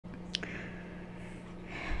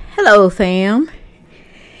Hello, fam,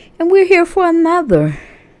 and we're here for another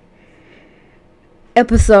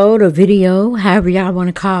episode or video, however y'all want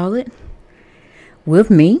to call it,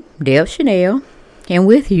 with me, Deb Chanel, and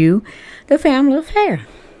with you, the family of hair.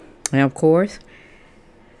 And of course,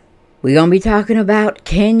 we're going to be talking about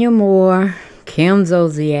KenyaMoore, Kim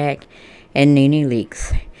Zolicak, and Nene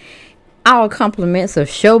Leakes. All compliments of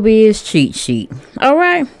Showbiz Cheat Sheet.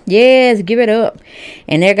 Alright, yes, give it up.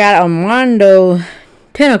 And they got Armando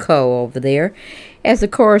Tinoco over there as the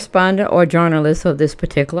correspondent or journalist of this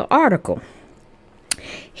particular article.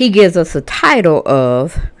 He gives us a title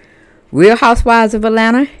of Real Housewives of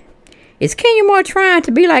Atlanta. Is KenyaMoore trying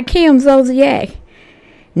to be like Kim Zolicak?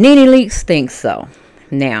 Nene Leakes thinks so.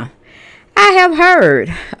 Now, I have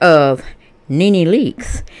heard of Nene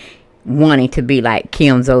Leakes wanting to be like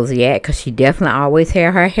Kim Zolicak because she definitely always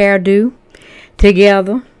had her hairdo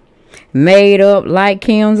together, made up like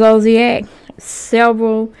Kim Zolicak.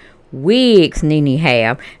 Several wigs Nene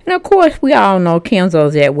have, and of course we all know Kim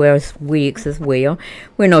Zolicak wears wigs as well.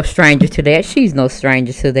 We're no stranger to that. She's no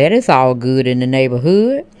stranger to that. It's all good in the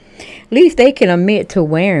neighborhood. At least they can admit to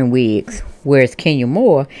wearing wigs, whereas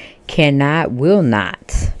KenyaMoore cannot, will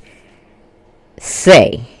not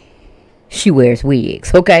say she wears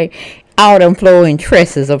wigs. Okay, all them flowing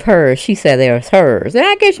tresses of hers, she said they're hers, and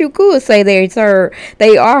I guess you could say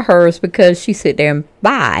they are hers because she sit there and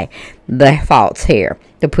buy the false hair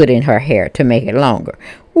to put in her hair to make it longer.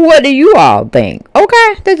 What do you all think?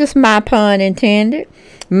 Okay, that's just my pun intended,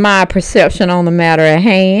 my perception on the matter at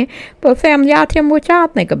hand. But family, y'all tell me what y'all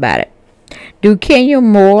think about it. Do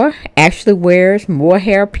KenyaMoore actually wears more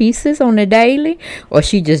hair pieces on the daily, or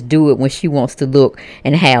she just do it when she wants to look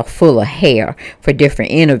and have full of hair for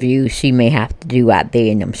different interviews she may have to do out there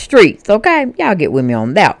in them streets? Okay, y'all get with me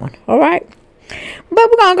on that one. All right, but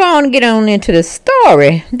we're gonna go on and get on into the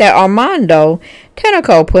story that Armando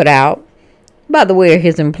Tinoco put out by the way of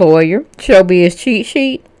his employer, Showbiz Cheat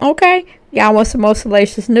Sheet. Okay, y'all want some more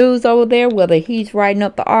salacious news over there, whether he's writing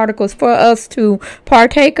up the articles for us to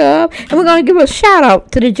partake of. And we're going to give a shout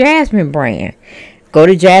out to the Jasmine brand. Go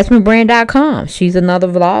to jasminebrand.com. She's another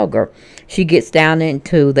vlogger. She gets down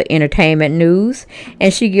into the entertainment news,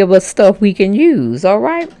 and she gives us stuff we can use. All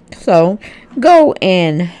right, so go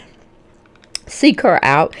and seek her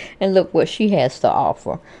out and look what she has to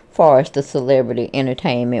offer as far as the celebrity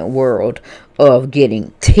entertainment world of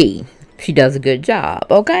getting tea. She does a good job,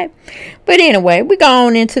 okay? But anyway, we go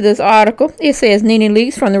on into this article. It says Nene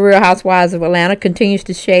Leakes from the Real Housewives of Atlanta continues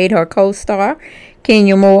to shade her co-star,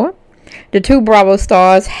 KenyaMoore. The two Bravo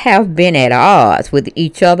stars have been at odds with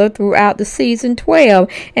each other throughout the season 12,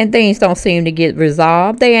 and things don't seem to get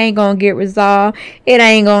resolved. They ain't gonna get resolved. It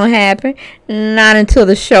ain't gonna happen. Not until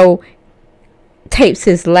the show tapes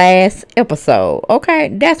his last episode. Okay,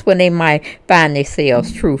 that's when they might find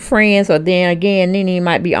themselves true friends, or then again Nene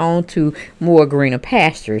might be on to more greener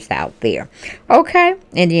pastures out there. Okay,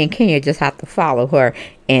 and then Kenya just have to follow her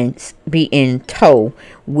and be in tow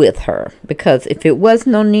with her, because if it was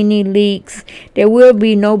no Nene Leakes, there will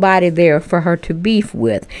be nobody there for her to beef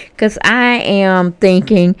with. Because I am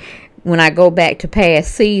thinking, when I go back to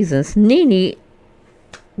past seasons, Nene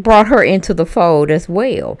brought her into the fold as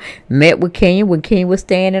well. Met with Kenya when Kenya was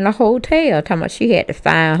staying in a hotel, talking about she had to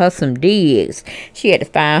find her some digs. She had to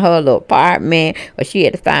find her a little apartment, or she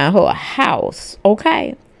had to find her a house.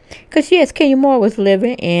 Okay, because yes, KenyaMoore was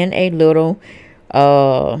living in a little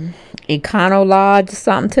econo lodge or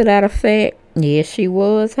something to that effect. Yes, she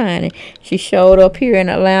was, honey. She showed up here in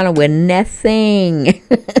Atlanta with nothing.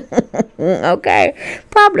 Okay,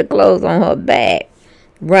 probably clothes on her back,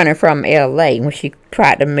 running from LA when she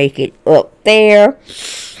tried to make it up there.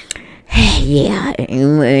 Yeah,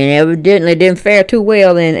 and evidently didn't fare too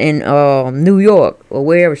well in New York, or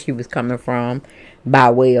wherever she was coming from, by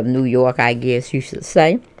way of New York, I guess you should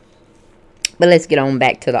say. But let's get on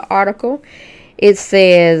back to the article. It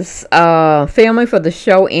says, filming for the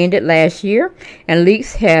show ended last year, and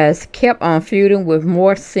Leakes has kept on feuding with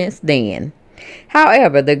Moore since then.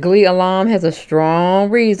 However, the Glee alum has a strong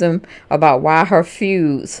reason about why her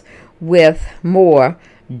feuds with Moore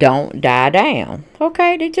don't die down.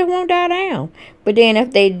 Okay, they just won't die down. But then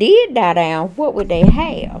if they did die down, what would they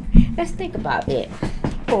have? Let's think about that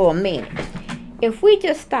for a minute. If we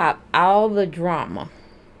just stop all the drama,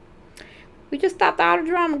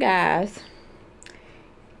 guys,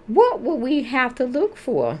 what would we have to look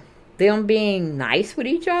for? Them being nice with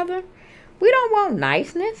each other? We don't want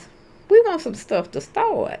niceness. We want some stuff to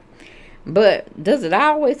start. But does it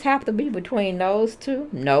always have to be between those two?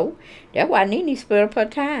 No. That's why Nene split up her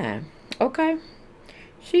time. Okay?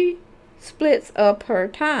 She splits up her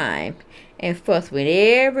time and fuss with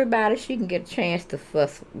everybody she can get a chance to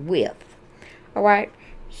fuss with. Alright?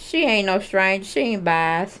 She ain't no stranger. She ain't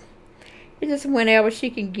biased. It's just whenever she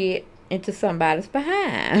can get into somebody's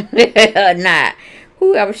behind. Not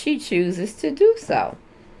whoever she chooses to do so.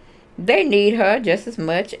 They need her just as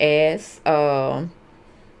much as, what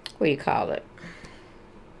do you call it?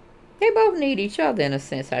 They both need each other in a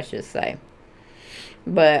sense, I should say.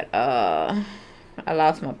 But, I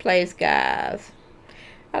lost my place, guys.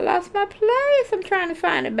 I lost my place. I'm trying to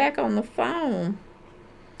find it back on the phone.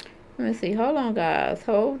 Let me see. Hold on, guys.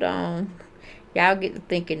 Hold on. Y'all get to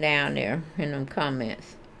thinking down there in them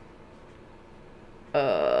comments.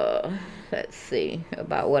 Let's see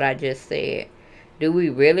about what I just said. Do we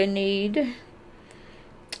really need,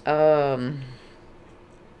 what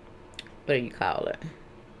do you call it?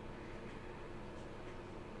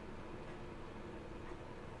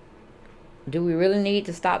 Do we really need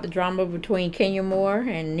to stop the drama between KenyaMoore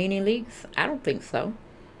and Nene Leakes? I don't think so.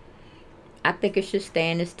 I think it should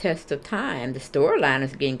stand its test of time. The storyline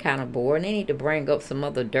is getting kind of boring. They need to bring up some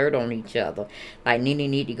other dirt on each other. Like Nene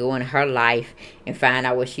need to go in her life and find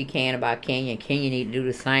out what she can about Kenya. And Kenya need to do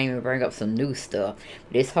the same and bring up some new stuff.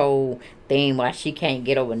 This whole thing why she can't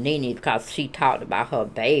get over Nene because she talked about her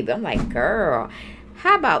baby. I'm like, girl,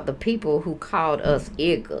 how about the people who called us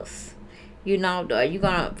Iggers? You know, are you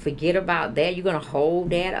going to forget about that? You're going to hold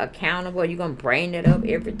that accountable? You're going to bring that up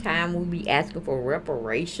every time we be asking for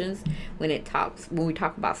reparations when we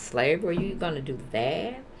talk about slavery? Are you going to do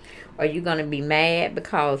that? Are you going to be mad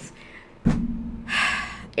because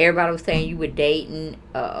everybody was saying you were dating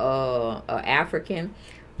a African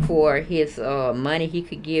for his money he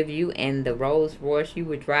could give you and the Rolls Royce you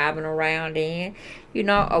were driving around in? You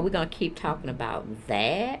know, are we going to keep talking about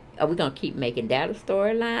that? Are we going to keep making that a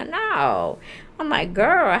storyline? No. I'm like,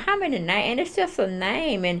 girl, how many names? And it's just a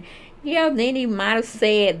name. And yeah, Nene might have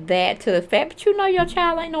said that to the fact, but you know your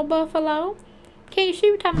child ain't no buffalo. She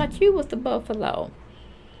was talking about you was the buffalo.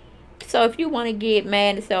 So if you want to get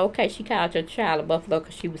mad and say, okay, she called your child a buffalo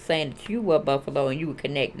because she was saying that you were a buffalo and you were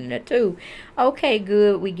connecting the two. Okay,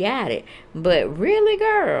 good, we got it. But really,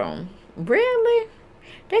 girl, really?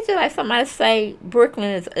 That's just like somebody say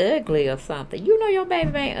Brooklyn is ugly or something. You know your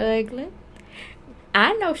baby ain't ugly.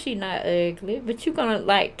 I know she not ugly, but you gonna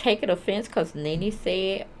like take it offense because Nene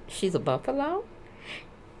said she's a buffalo?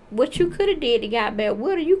 What you could have did to got back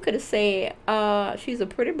with her, you could have said, she's a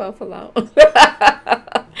pretty buffalo.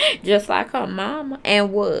 Just like her mama.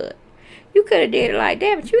 And what? You could have did it like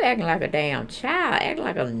that, but you acting like a damn child. Acting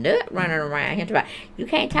like a nut running around here. You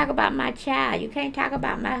can't talk about my child. You can't talk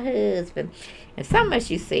about my husband. And so much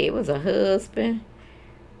she said was a husband.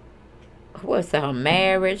 What's her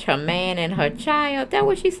marriage, her man, and her child? That's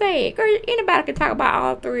what she said. Girl, anybody can talk about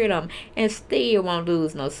all three of them and still won't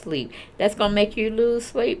lose no sleep. That's going to make you lose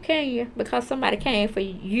sleep, can you? Because somebody came for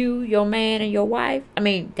you, your man, and your wife. I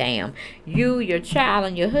mean, damn. You, your child,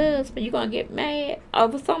 and your husband. You going to get mad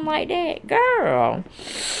over something like that? Girl,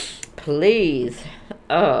 please.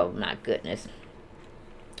 Oh, my goodness.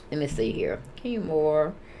 Let me see here.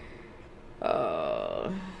 KenyaMoore.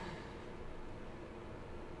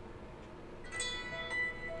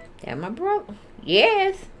 That my brother.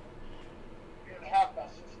 Yes.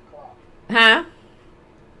 Huh?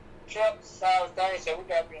 Chuck said we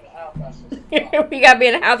gotta be in the house by 6 o'clock. We gotta be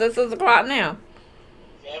in the house at 6 o'clock now.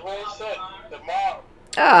 Yeah, what he said. Tomorrow.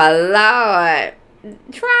 Oh Lord.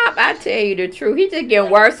 Trump, I tell you the truth. He just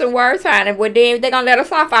getting worse and worse, honey. Well then they gonna let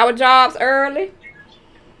us off our jobs early.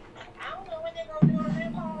 I don't know what they're gonna do on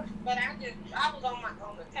their part, but I was on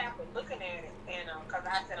the tablet looking at it, and because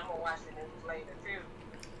I said I'm gonna watch the news later too.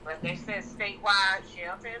 But they said statewide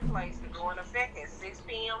shelter in place to go in effect at 6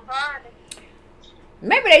 p.m. Friday.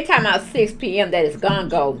 Maybe they talking about 6 p.m. that it's gonna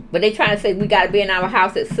go, but they trying to say we gotta be in our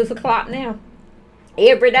house at 6 o'clock now,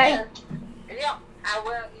 every day. Yeah. I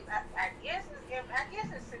guess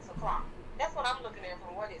it's 6 o'clock. That's what I'm looking at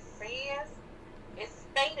from what it says. It's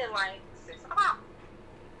stating like 6 o'clock.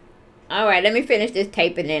 All right, let me finish this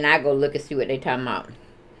tape and then I go look and see what they talking about.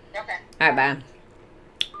 Okay. All right, bye.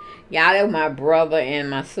 Y'all, that was my brother and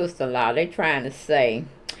my sister-in-law. They trying to say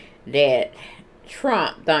that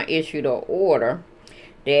Trump done issued an order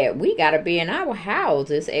that we got to be in our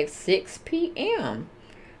houses at 6 p.m.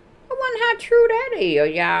 I wonder how true that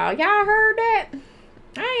is, y'all. Y'all heard that?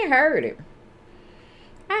 I ain't heard it.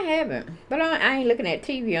 I haven't. But I ain't looking at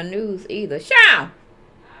TV or news either. Sean!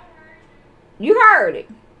 You heard it.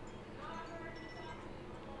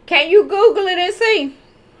 Can you Google it and see?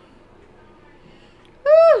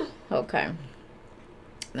 Whew. Okay.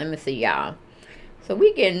 Let me see, y'all. So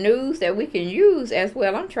we get news that we can use as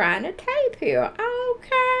well. I'm trying to tape here.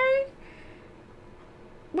 Okay.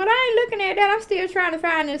 But I ain't looking at that. I'm still trying to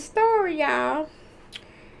find this story, y'all.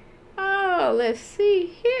 Oh, let's see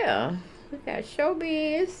here. We got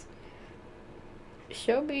Showbiz,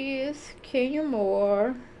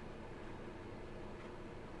 KenyaMoore.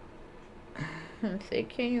 Let's see,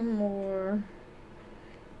 KenyaMoore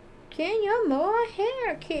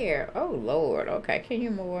hair care. Oh Lord. Okay,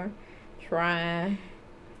 KenyaMoore trying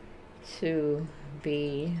to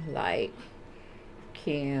be like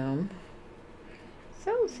Kim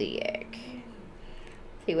Zolicak.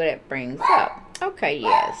 See what that brings up. Okay,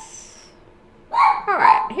 yes.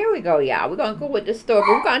 Alright, here we go, y'all. We're gonna go with the story, but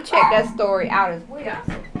we're gonna check that story out as well.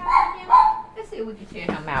 Let's see if we can check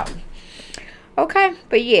him out. Okay,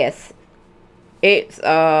 but yes. It's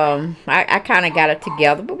I kind of got it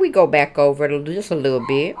together, but we go back over it just a little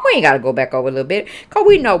bit. We ain't got to go back over a little bit because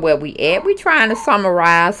we know where we at. We trying to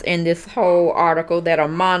summarize in this whole article that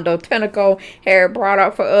Armando Tentacle had brought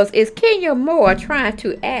up for us. Is KenyaMoore trying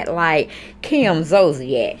to act like Kim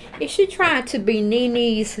Zolicak? Is she trying to be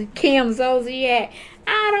Nene's Kim Zolicak?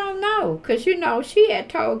 I don't know, because, you know, she had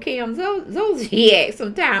told Kim Zolicak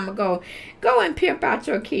some time ago, go and pimp out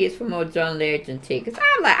your kids for more John Legend tickets.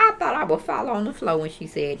 I thought I would fall on the floor when she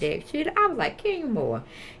said that shit. I was like, KenyaMoore,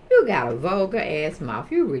 you got a vulgar ass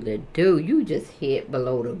mouth. You really do. You just hit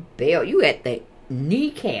below the belt. You at the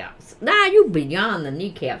kneecaps. Nah, you beyond the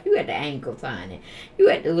kneecaps. You at the ankles, honey. You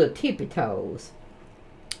at the little tippy toes.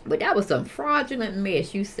 But that was some fraudulent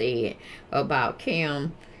mess you said about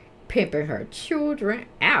Kim pimping her children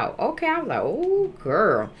out. Okay, I was like, oh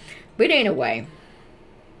girl. But anyway,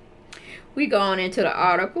 we going into the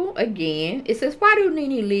article again. It says, why do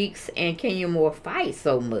Nene Leakes and KenyaMoore fight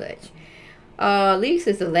so much? Leakes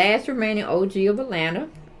is the last remaining OG of Atlanta,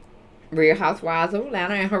 Real Housewives of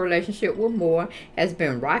Atlanta, and her relationship with Moore has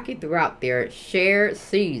been rocky throughout their shared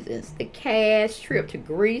seasons. The cast trip to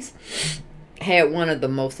Greece had one of the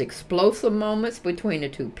most explosive moments between the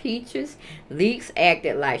two peaches. Leakes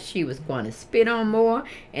acted like she was going to spit on Moore,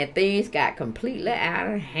 and things got completely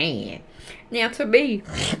out of hand. Now, to me,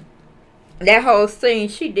 that whole scene,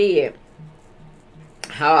 she did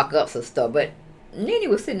hawk up some stuff, but Nene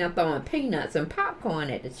was sitting there throwing peanuts and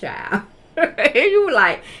popcorn at the child. And you were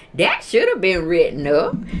like, that should have been written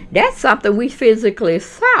up. That's something we physically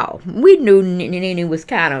saw. We knew Nene was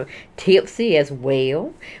kind of tipsy as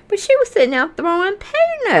well, but she was sitting there throwing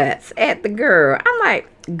peanuts at the girl. I'm like,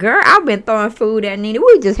 girl, I've been throwing food at Nene.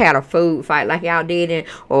 We just had a food fight like y'all did,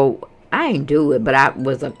 or I ain't do it, but I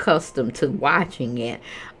was accustomed to watching it.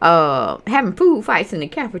 Having food fights in the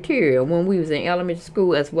cafeteria when we was in elementary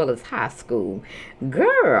school as well as high school.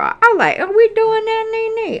 Girl, I'm like, are we doing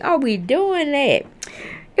that, Nene? Are we doing that?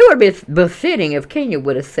 It would have been befitting if Kenya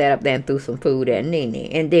would have sat up there and threw some food at Nene.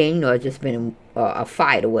 And then, you know, it just been a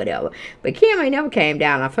fight or whatever. But Kim ain't never came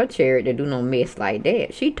down off her chair to do no mess like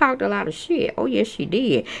that. She talked a lot of shit. Oh, yes, she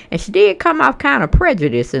did. And she did come off kind of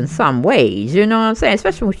prejudiced in some ways. You know what I'm saying?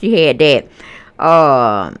 Especially when she had that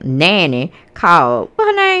Nene called, what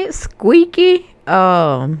her name? Squeaky?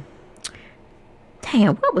 Damn,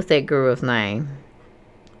 what was that girl's name?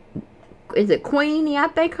 Is it Queenie? I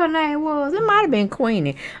think her name was. It might have been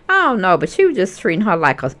Queenie. I don't know, but she was just treating her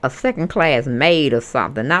like a second-class maid or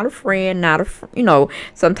something. Not a friend, not a, you know,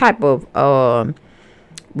 some type of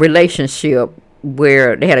relationship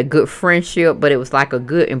where they had a good friendship, but it was like a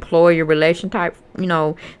good employer relation type, you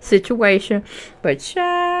know, situation. But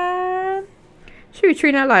child, she was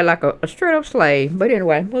treating her like a straight-up slave. But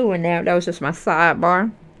anyway, moving now. That was just my sidebar.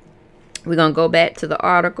 We're going to go back to the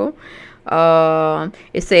article.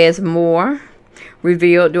 It says Moore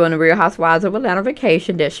revealed during the Real Housewives of Atlanta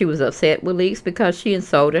vacation that she was upset with Leakes because she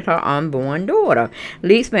insulted her unborn daughter.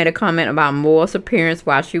 Leakes made a comment about Moore's appearance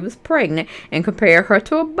while she was pregnant and compared her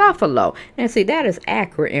to a buffalo. And see, that is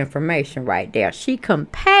accurate information right there. She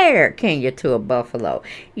compared Kenya to a buffalo.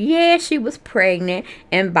 Yeah, she was pregnant,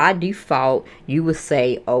 and by default, you would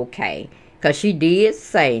say okay. Because she did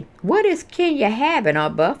say, what is Kenya having, a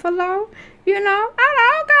buffalo? You know,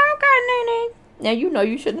 okay, Nene. Now, you know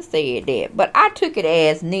you shouldn't have said that. But I took it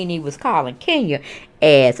as Nene was calling Kenya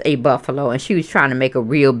as a buffalo. And she was trying to make a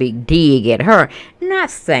real big dig at her. Not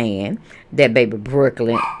saying that baby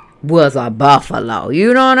Brooklyn was a buffalo.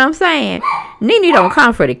 You know what I'm saying? Nene don't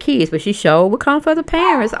come for the kids, but she sure will come for the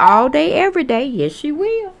parents all day, every day. Yes, she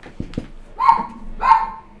will.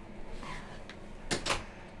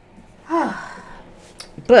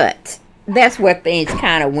 But that's where things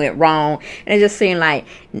kind of went wrong. And it just seemed like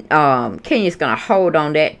Kenya's going to hold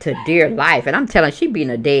on that to dear life. And I'm telling she being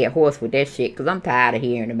a dead horse with that shit because I'm tired of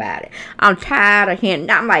hearing about it. I'm tired of hearing.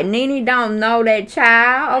 I'm like, Nene don't know that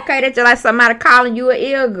child. Okay, that's just like somebody calling you an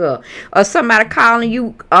ignorant, or somebody calling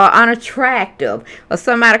you unattractive, or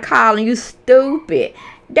somebody calling you stupid.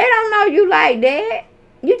 They don't know you like that.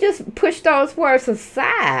 You just push those words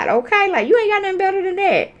aside, okay? Like, you ain't got nothing better than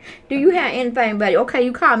that. Do you have anything better? Okay,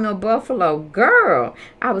 you called me a buffalo. Girl,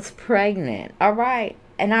 I was pregnant, all right?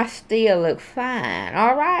 And I still look fine,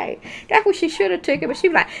 all right? That's what she should have took it. But she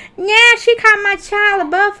was like, yeah, she called my child a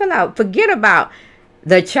buffalo. Forget about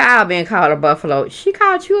the child being called a buffalo. She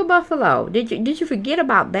called you a buffalo. Did you forget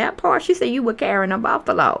about that part? She said you were carrying a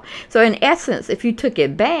buffalo. So in essence, if you took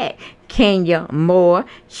it back, KenyaMoore,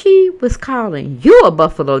 she was calling you a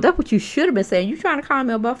buffalo. That's what you should have been saying. You trying to call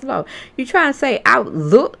me a buffalo. You trying to say I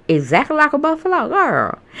look exactly like a buffalo.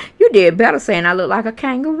 Girl, you did better saying I look like a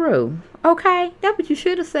kangaroo. Okay, that's what you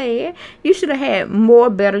should have said. You should have had more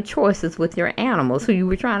better choices with your animals who you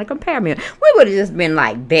were trying to compare me with. We would have just been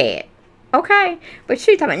like that. Okay, but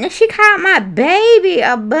she talking. She called my baby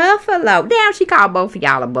a buffalo. Damn, she called both of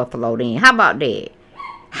y'all a buffalo. Then how about that?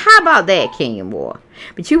 How about that, KenyaMoore?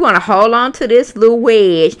 But you want to hold on to this little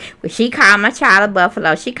wedge where she called my child a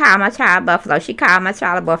buffalo. She called my child a buffalo. She called my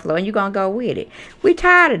child a buffalo, and you're gonna go with it. We're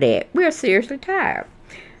tired of that. We're seriously tired.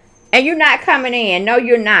 And you're not coming in. No,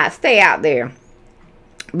 you're not. Stay out there.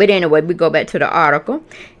 But anyway, we go back to the article.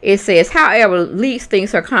 It says, however, Leaks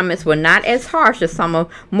thinks her comments were not as harsh as some of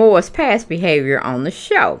Moore's past behavior on the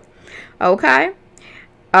show. Okay.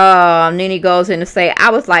 Nene goes in to say, I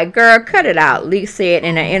was like, girl, cut it out. Leaks said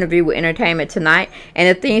in an interview with Entertainment Tonight. And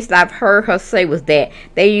the things that I've heard her say was that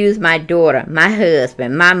they use my daughter, my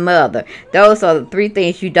husband, my mother. Those are the three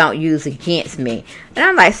things you don't use against me. And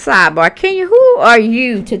I'm like, sidebar, Kenya, who are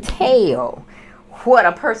you to tell what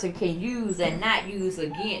a person can use and not use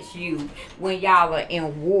against you when y'all are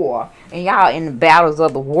in war and y'all in the battles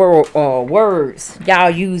of the world words?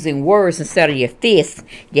 Y'all using words instead of your fists,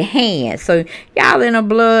 your hands. So y'all in a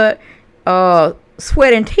blood,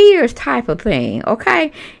 sweat and tears type of thing,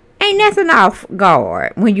 okay? Ain't nothing off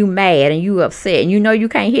guard when you mad and you upset and you know you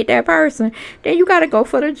can't hit that person. Then you got to go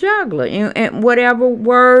for the juggler. And whatever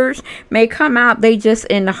words may come out, they just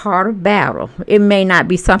in the heart of battle. It may not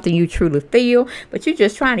be something you truly feel, but you're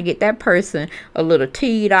just trying to get that person a little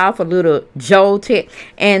teed off, a little jolted.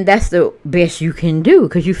 And that's the best you can do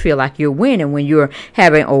because you feel like you're winning when you're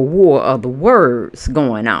having a war of the words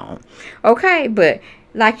going on. Okay, but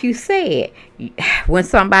like you said, when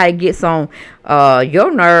somebody gets on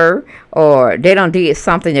your nerve or they done did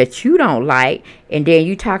something that you don't like, and then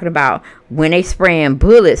you talking about when they spraying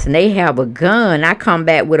bullets and they have a gun, I come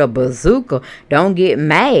back with a bazooka. Don't get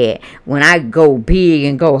mad when I go big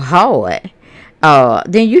and go hard.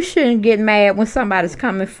 Then you shouldn't get mad when somebody's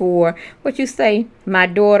coming for, what you say, my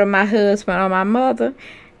daughter, my husband, or my mother.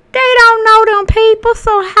 They don't know them people,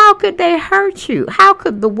 so how could they hurt you? How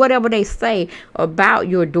could the whatever they say about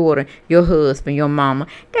your daughter, your husband, your mama,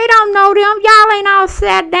 they don't know them. Y'all ain't all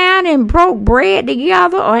sat down and broke bread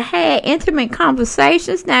together or had intimate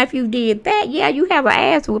conversations. Now, if you did that, yeah, you have an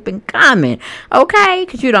ass whooping coming, okay?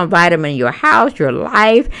 Because you don't invite them in your house, your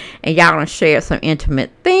life, and y'all done share some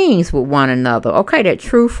intimate things with one another, okay? That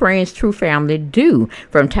true friends, true family do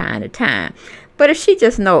from time to time. But if she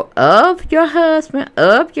just know of your husband,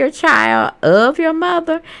 of your child, of your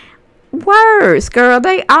mother, words, girl,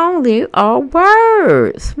 they only are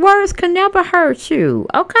words. Words can never hurt you,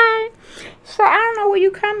 okay? So I don't know where you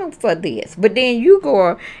coming for this. But then you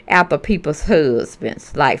go after people's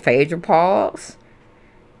husbands, like Phaedra Parks,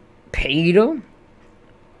 Peter,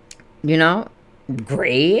 you know,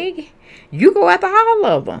 Greg. You go after all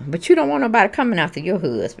of them, but you don't want nobody coming after your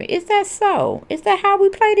husband. Is that so? Is that how we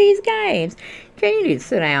play these games? Okay, you need to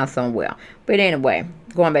sit down somewhere. But anyway,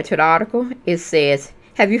 going back to the article, it says,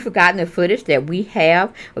 have you forgotten the footage that we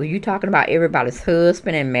have of you talking about everybody's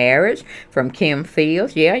husband and marriage from Kim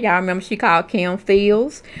Fields? Yeah, y'all remember she called Kim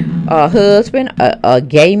Fields husband a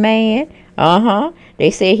gay man? They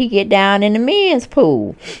said he get down in the men's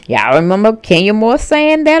pool. Y'all remember KenyaMoore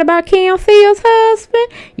saying that about Kim Fields' husband?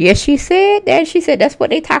 Yes, she said that. She said that's what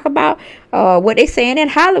they talk about, what they saying in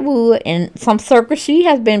Hollywood and some circles she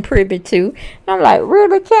has been privy to. I'm like,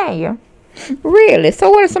 really, Kenya? Really? So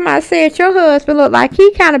what if somebody said your husband look like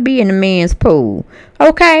he kind of be in the men's pool?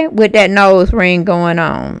 Okay, with that nose ring going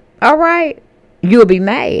on. All right? You'll be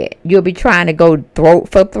mad. You'll be trying to go throat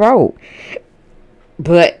for throat.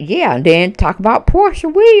 But, yeah, then talk about Portia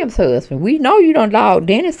Williams' husband. We know you don't dog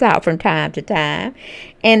Dennis out from time to time.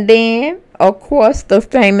 And then, of course, the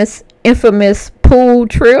infamous pool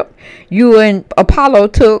trip you and Apollo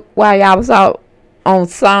took while y'all was out on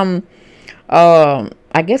some,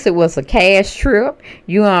 I guess it was a cash trip.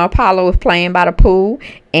 You and Apollo was playing by the pool,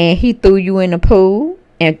 and he threw you in the pool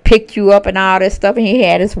and picked you up and all that stuff, and he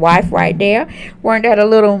had his wife right there. Weren't that a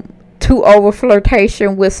little too over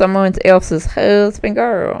flirtation with someone else's husband,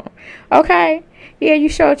 girl? Okay. Yeah, you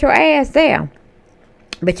showed your ass there.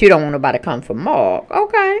 But you don't want nobody to come for Mark.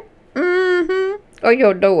 Okay. Or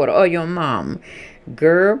your daughter or your mom.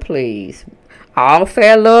 Girl, please. All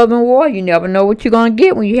fair love and war. You never know what you're going to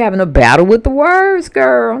get when you're having a battle with the words,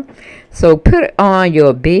 girl. So put on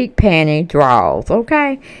your big panty drawers,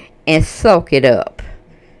 okay? And soak it up.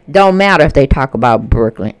 Don't matter if they talk about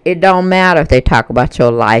Brooklyn. It don't matter if they talk about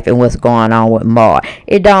your life and what's going on with Mark.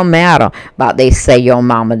 It don't matter about they say your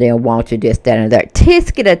mama didn't want you this, that, and that.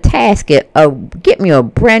 Tisket a tasket. Get me a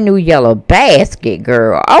brand new yellow basket,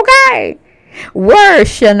 girl. Okay? Words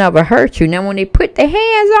shall never hurt you. Now, when they put their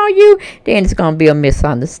hands on you, then it's going to be a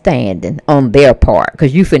misunderstanding on their part.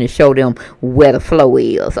 Because you finna show them where the flow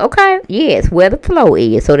is. Okay? Yes, where the flow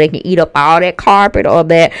is. So they can eat up all that carpet or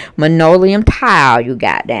that linoleum tile you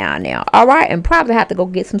got down there. Alright? And probably have to go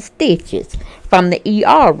get some stitches from the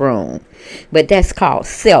ER room. But that's called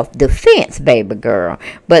self-defense, baby girl.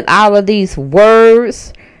 But all of these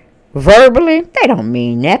words verbally, they don't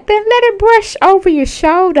mean nothing. Let it brush over your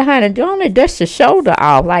shoulder, honey. Don't let dust your shoulder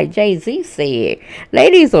off, like Jay-Z said.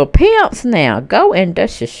 Ladies are pimps now. Go and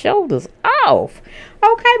dust your shoulders off.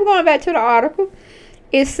 Okay, we're going back to the article.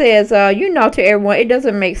 It says, to everyone, it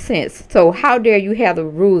doesn't make sense. So how dare you have the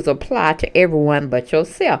rules apply to everyone but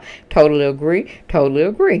yourself? Totally agree. Totally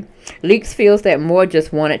agree. Leaks feels that Moore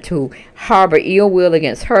just wanted to harbor ill will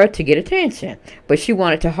against her to get attention. But she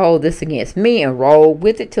wanted to hold this against me and roll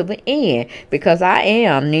with it to the end because I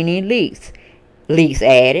am Nene Leaks. Leaks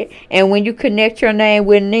added. And when you connect your name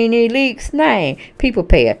with Nene Leaks' name, people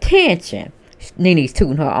pay attention. Nene's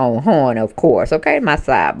tooting her own horn, of course. Okay, my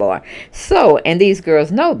sidebar. So, and these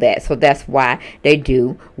girls know that. So that's why they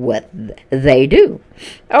do what they do.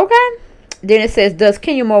 Okay? Then it says, does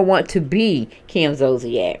KenyaMoore want to be Kim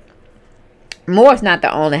Zolciak? Moore's not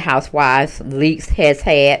the only housewives Leaks has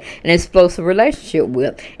had an explosive relationship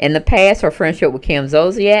with. In the past, her friendship with Kim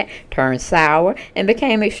Zolciak turned sour and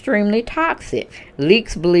became extremely toxic.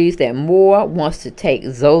 Leaks believes that Moore wants to take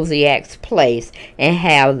Zolciak's place and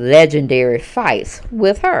have legendary fights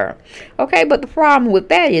with her. Okay, but the problem with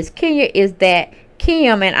that is that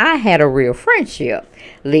Kim and I had a real friendship,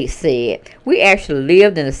 Leaks said. We actually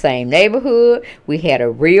lived in the same neighborhood. We had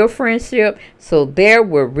a real friendship, so there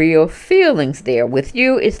were real feelings there. With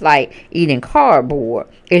you, it's like eating cardboard.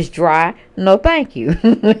 It's dry. No, thank you.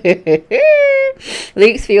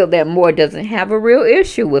 Leaks feel that Moore doesn't have a real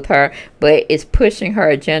issue with her, but is pushing her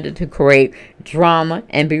agenda to create drama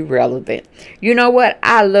and be relevant. You know what?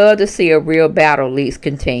 I love to see a real battle, Leaks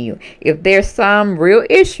continue. If there's some real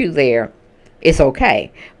issue there, it's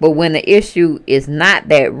okay. But when the issue is not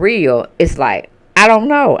that real, it's like, I don't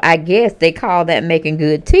know. I guess they call that making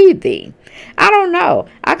good TV. I don't know.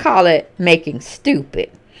 I call it making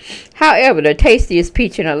stupid. However, the tastiest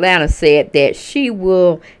peach in Atlanta said that she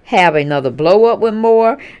will have another blow up with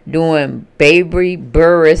Moore during Baby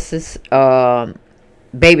Burris's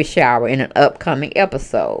baby shower in an upcoming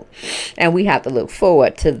episode, and we have to look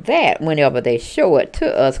forward to that whenever they show it to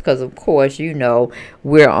us, because of course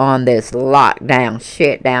we're on this lockdown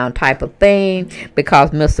shutdown type of thing because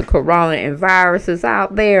Mr. Corona and Virus is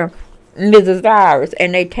out there, Mrs. Virus,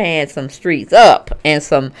 and they tearing some streets up and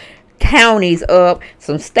some counties up,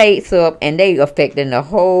 some states up, and they affecting the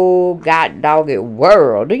whole god dogged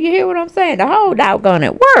world. Do you hear what I'm saying? The whole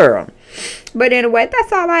doggone world. But anyway,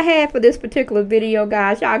 that's all I had for this particular video,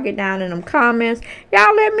 guys. Y'all get down in them comments.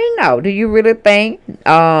 Y'all let me know. Do you really think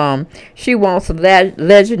she wants some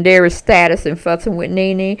legendary status and fussing with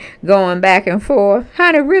Nene, going back and forth?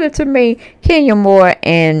 Honey, really, to me, KenyaMoore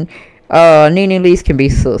and Nene Leaks can be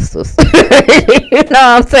sisters. You know what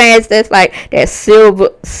I'm saying? It's just like that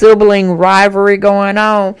sibling rivalry going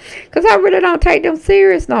on. Because I really don't take them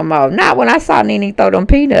serious no more. Not when I saw Nene throw them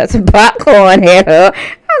peanuts and popcorn at her.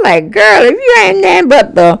 I'm like, girl, if you ain't nothing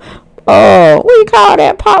but the, what do you call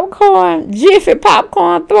that popcorn? Jiffy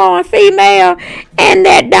popcorn throwing female and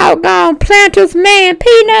that doggone Planters man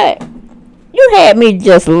peanut. You had me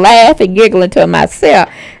just laughing, giggling to myself.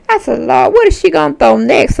 I said, Lord, what is she going to throw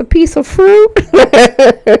next? A piece of fruit?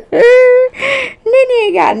 Nene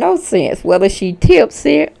ain't got no sense. Whether she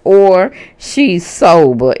tipsy or she's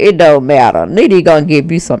sober, it don't matter. Nene going to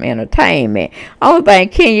give you some entertainment. Only thing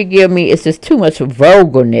Kenya give me is just too much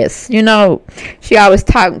vulgarness. You know, she always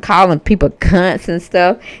calling people cunts and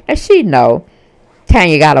stuff. And she know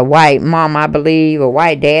Tanya got a white mom, I believe, a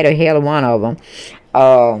white dad, or hell of one of them.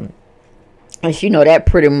 And you know that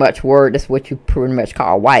pretty much word, that's what you pretty much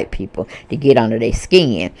call white people, to get under their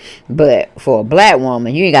skin. But for a black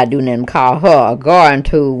woman, you ain't got to do nothing, call her a garden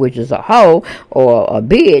tool, which is a hoe or a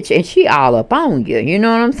bitch, and she all up on you. You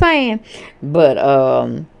know what I'm saying? But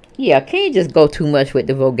yeah, can't just go too much with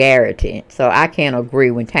the vulgarity. So I can't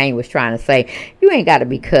agree when Tanya was trying to say, you ain't got to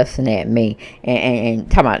be cussing at me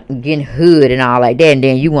and talking about getting hood and all like that. And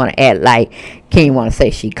then you want to act like Kenya want to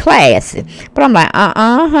say she classy. But I'm like,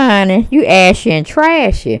 honey, you ashy and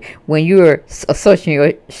trashy when you're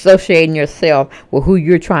associating yourself with who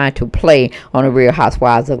you're trying to play on the Real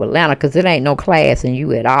Housewives of Atlanta, because it ain't no class in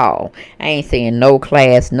you at all. I ain't saying no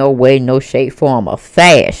class, no way, no shape, form, or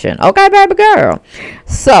fashion. Okay, baby girl?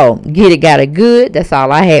 So, get it, got it good. That's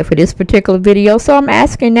all I had for this particular video. So, I'm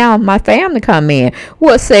asking now my fam to come in.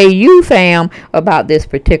 What say you, fam, about this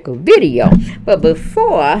particular video? But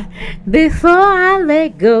before I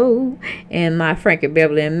let go in my Frankie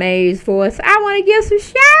Beverly and Mays voice, I want to give some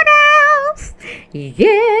shout outs.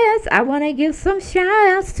 Yes, I want to give some shout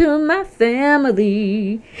outs to my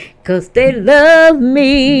family, because they love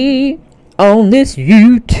me on this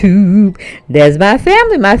YouTube. That's my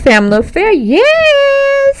family affair.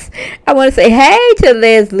 Yes, I want to say hey to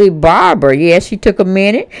Leslie Barber. Yeah, she took a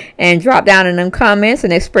minute and dropped down in them comments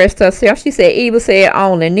and expressed herself. She said Eva said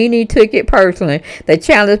only Nene took it personally, the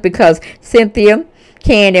challenge, because Cynthia,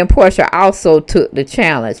 Candy, and Portia also took the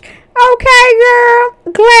challenge. Okay,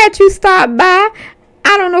 girl, glad you stopped by.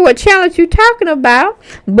 I don't know what challenge you're talking about,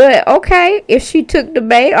 but okay, if she took the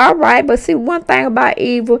bait, all right. But see, one thing about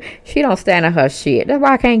Eva, she don't stand on her shit. That's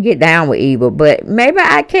why I can't get down with Eva, but maybe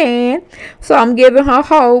I can. So I'm giving her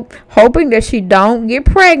hope, hoping that she don't get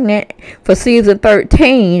pregnant for season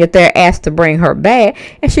 13 if they're asked to bring her back,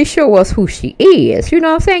 and she show us who she is. You know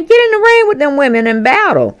what I'm saying? Get in the ring with them women and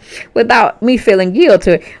battle without me feeling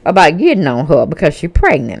guilty about getting on her because she's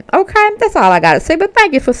pregnant. Okay, that's all I got to say. But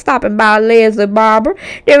thank you for stopping by, Leslie Barber.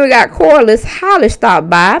 Then we got Corliss Holly stopped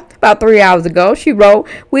by about 3 hours ago. She wrote,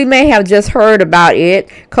 we may have just heard about it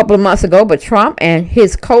a couple of months ago, but Trump and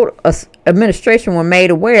his administration were made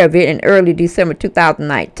aware of it in early December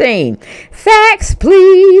 2019. Facts,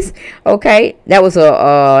 please. Okay, that was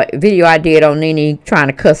a video I did on Nene trying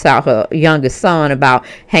to cuss out her youngest son about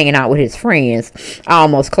hanging out with his friends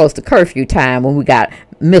almost close to curfew time when we got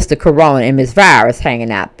Mr. Corona and Miss Virus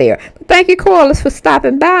hanging out there. But thank you, Corliss, for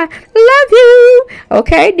stopping by. Love you.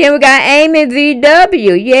 Okay, then we got Amy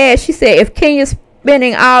VW. Yeah, she said if Kenya's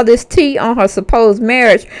spending all this tea on her supposed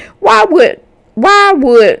marriage, why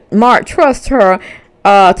would Mark trust her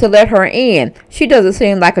to let her in? She doesn't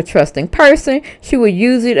seem like a trusting person. She would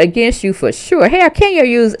use it against you for sure. Hell, Kenya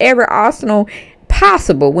use every arsenal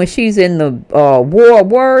possible when she's in the war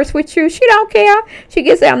of words with you. She don't care. She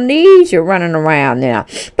gets amnesia running around now.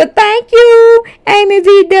 But thank you, Amy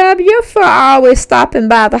VW, for always stopping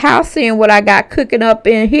by the house, seeing what I got cooking up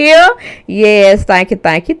in here. Yes, thank you.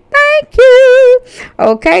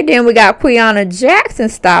 Okay, then we got Quiana Jackson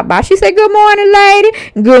stop by. She said, good morning, lady.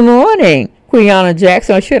 Good morning, Quiana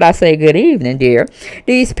Jackson, or should I say good evening, dear.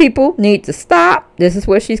 These people need to stop. This is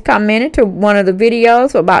where she's commenting to one of the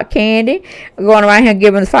videos about Candy going around here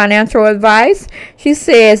giving financial advice. She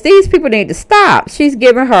says these people need to stop. She's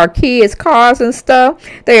giving her kids cars and stuff.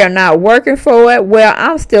 They are not working for it. Well,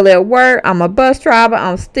 I'm still at work. I'm a bus driver.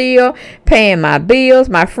 I'm still paying my bills.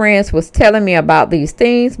 My friends was telling me about these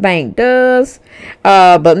things. Bank does.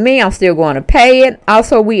 But me, I'm still going to pay it.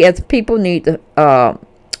 Also, we as people need to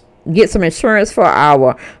get some insurance for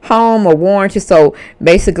our home or warranty. So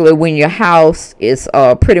basically when your house is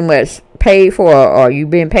pretty much paid for, or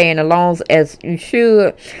you've been paying the loans as you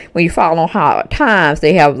should, when you fall on hard times,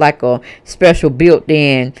 they have like a special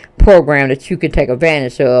built-in program that you can take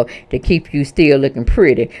advantage of to keep you still looking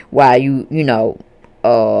pretty while you know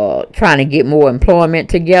trying to get more employment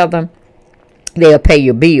together. They'll pay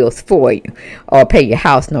your bills for you, or pay your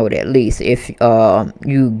house note at least, if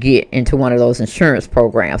you get into one of those insurance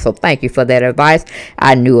programs. So thank you for that advice.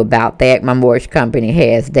 I knew about that. My mortgage company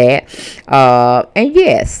has that. And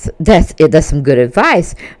yes, that's it. That's some good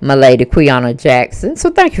advice, my lady Quiana Jackson.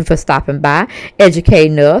 So thank you for stopping by,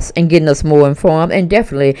 educating us, and getting us more informed, and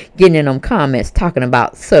definitely getting in them comments talking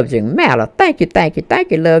about subject matter. Thank you.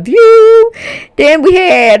 Love you. Then we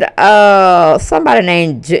had somebody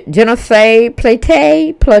named Jennifer Platee.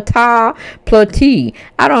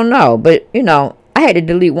 I don't know, but I had to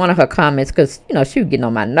delete one of her comments because she was getting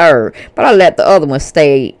on my nerve. But I let the other one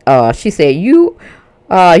stay. She said,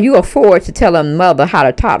 You are forward to tell a mother how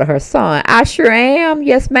to talk to her son. I sure am.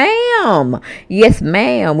 Yes, ma'am. Yes,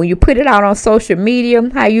 ma'am. When you put it out on social media,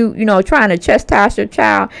 how you trying to chastise your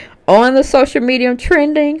child on the social media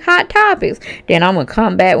trending hot topics, then I'm going to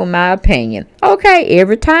come back with my opinion. Okay,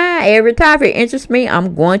 every time if it interests me,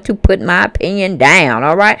 I'm going to put my opinion down,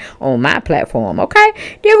 all right, on my platform, okay?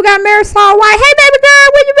 Then we got Marisol White. Hey, baby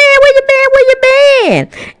girl, where you been?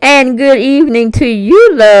 And good evening to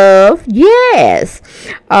you, love. Yes.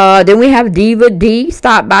 Then we have Diva D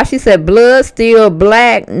stop by. She said, blood still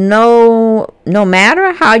black, no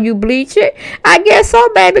matter how you bleach it. I guess so,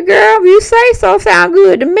 baby girl. If you say so, sound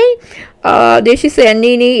good to me. Then she said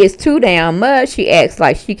Nene is too damn much. She acts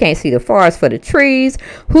like she can't see the forest for the trees.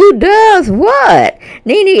 Who does what?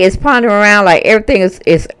 Nene is pondering around like everything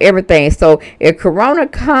is everything. So if Corona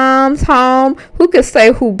comes home, who can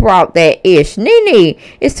say who brought that ish? Nene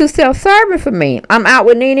is too self-serving for me. I'm out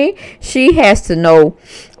with Nene. She has to know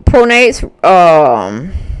pronates.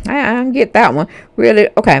 I don't get that one. Really?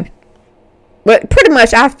 Okay. But pretty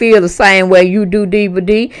much I feel the same way you do, Diva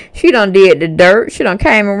D. She done did the dirt. She done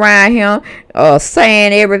came around him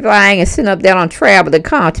saying everything and sitting up there on travel the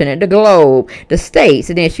continent, the globe, the states.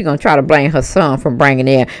 And then she going to try to blame her son for bringing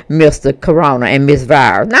in Mr. Corona and Miss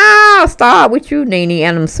Virus. No, start with you, Nene,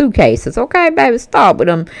 and them suitcases. Okay, baby, start with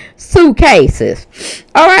them suitcases.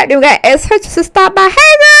 All right, then we got S. Hutchinson stop by. Hey,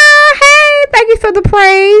 girl. Hey, thank you for the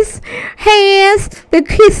praise. Hands, the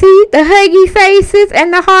kissy, the huggy faces,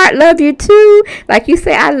 and the heart. Love you, too. Like you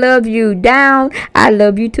say, I love you down. I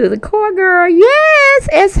love you to the core, girl. Yes,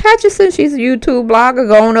 S. Hutchinson. She's a YouTube blogger.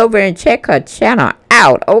 Go on over and check her channel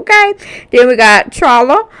out, okay? Then we got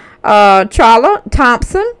Charla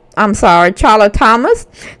Thomas.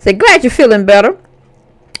 Say, glad you're feeling better.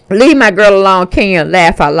 Leave my girl alone, Kenya.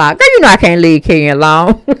 Laugh out loud. Girl, you know I can't leave Kenya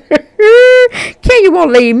alone. Kenya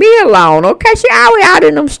won't leave me alone, okay? She always out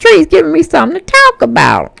in them streets giving me something to talk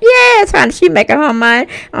about. Yes, honey, she making her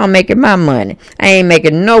money. I'm making my money. I ain't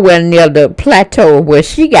making nowhere near the plateau of what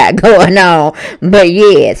she got going on. But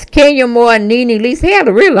yes, KenyaMoore and Nene Lee's hell,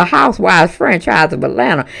 the real housewives franchise of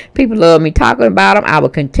Atlanta. People love me talking about them. I will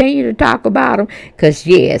continue to talk about them because,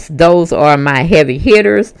 yes, those are my heavy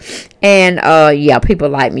hitters. And, yeah, people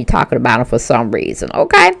like me talking about them for some reason,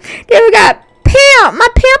 okay? Then we got Pimp, my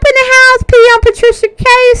pimp in the house, P.M. Patricia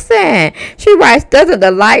Kaysen. She writes, doesn't the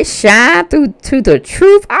light shine through to the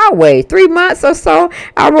truth always? 3 months or so,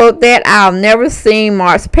 I wrote that I've never seen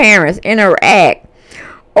Mark's parents interact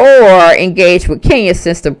or engage with Kenya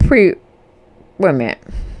since the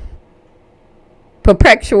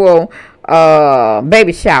perpetual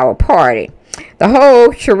baby shower party. The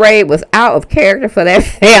whole charade was out of character for that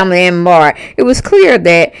family and Mark. It was clear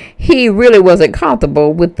that he really wasn't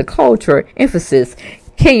comfortable with the culture emphasis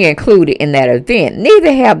Kenya included in that event.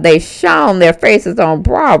 Neither have they shown their faces on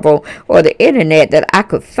Bravo or the internet that I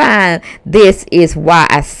could find. This is why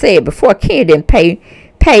I said before, Kenya didn't pay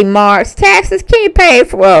Mark's taxes. Kenya paid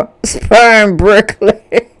for sperm Brooklyn.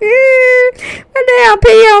 But now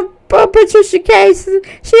PM Patricia Kaysen,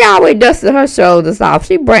 she always dusted her shoulders off.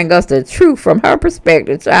 She bring us the truth from her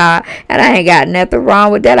perspective, child. And I ain't got nothing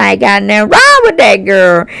wrong with that. I ain't got nothing wrong with that,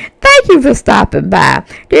 girl. Thank you for stopping by.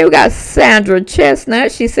 Then we got Sandra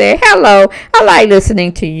Chestnut. She said, hello, I like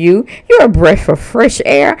listening to you. You're a breath of fresh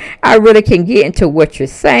air. I really can get into what you're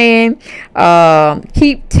saying.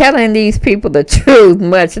 Keep telling these people the truth.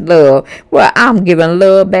 Much love. Well, I'm giving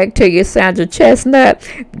love back to you, Sandra Chestnut.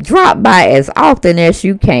 Drop by as often as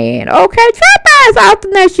you can. Okay, drop by as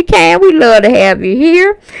often as you can. We love to have you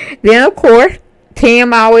here. Then, of course,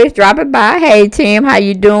 Tim always dropping by. Hey, Tim, how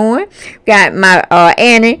you doing? Got my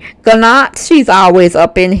Annie Gannat. She's always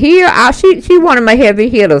up in here. She one of my heavy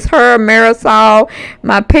hitters. Her, Marisol,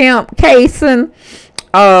 my pimp, Kaysen,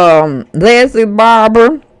 Leslie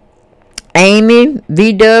Barber, Amy,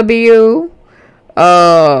 VW,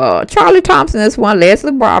 Charlie Thompson is one.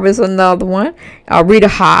 Leslie Barber is another one. Rita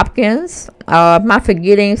Hopkins. Am I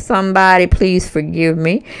forgetting somebody? Please forgive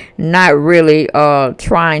me. Not really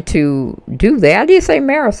trying to do that. I did say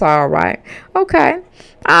Marisol, right? Okay.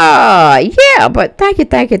 Yeah, but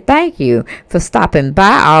thank you for stopping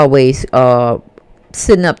by. Always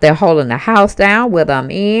sitting up there holding the house down, whether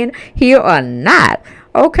I'm in here or not.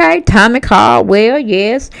 Okay, Tommy Caldwell,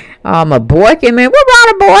 yes. My Boykin, man. Where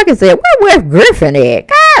Ronnie Boykins at? Where Wes Griffin at?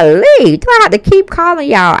 Golly, do I have to keep calling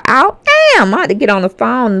y'all out? Damn, I have to get on the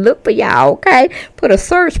phone and look for y'all, okay? Put a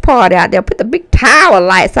search party out there. Put the big tower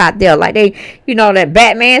lights out there like they, you know, that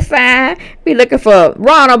Batman sign. Be looking for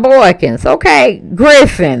Ronald Boykins, okay?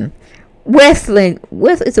 Griffin. Is it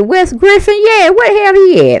Wes Griffin? Yeah, where the hell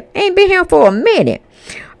he at? Ain't been here for a minute.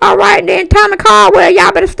 All right, then, Tommy Caldwell,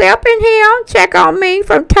 y'all better step in here. Check on me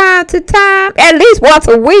from time to time. At least once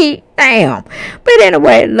a week. Damn. But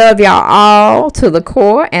anyway, love y'all all to the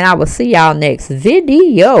core. And I will see y'all next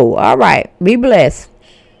video. All right. Be blessed.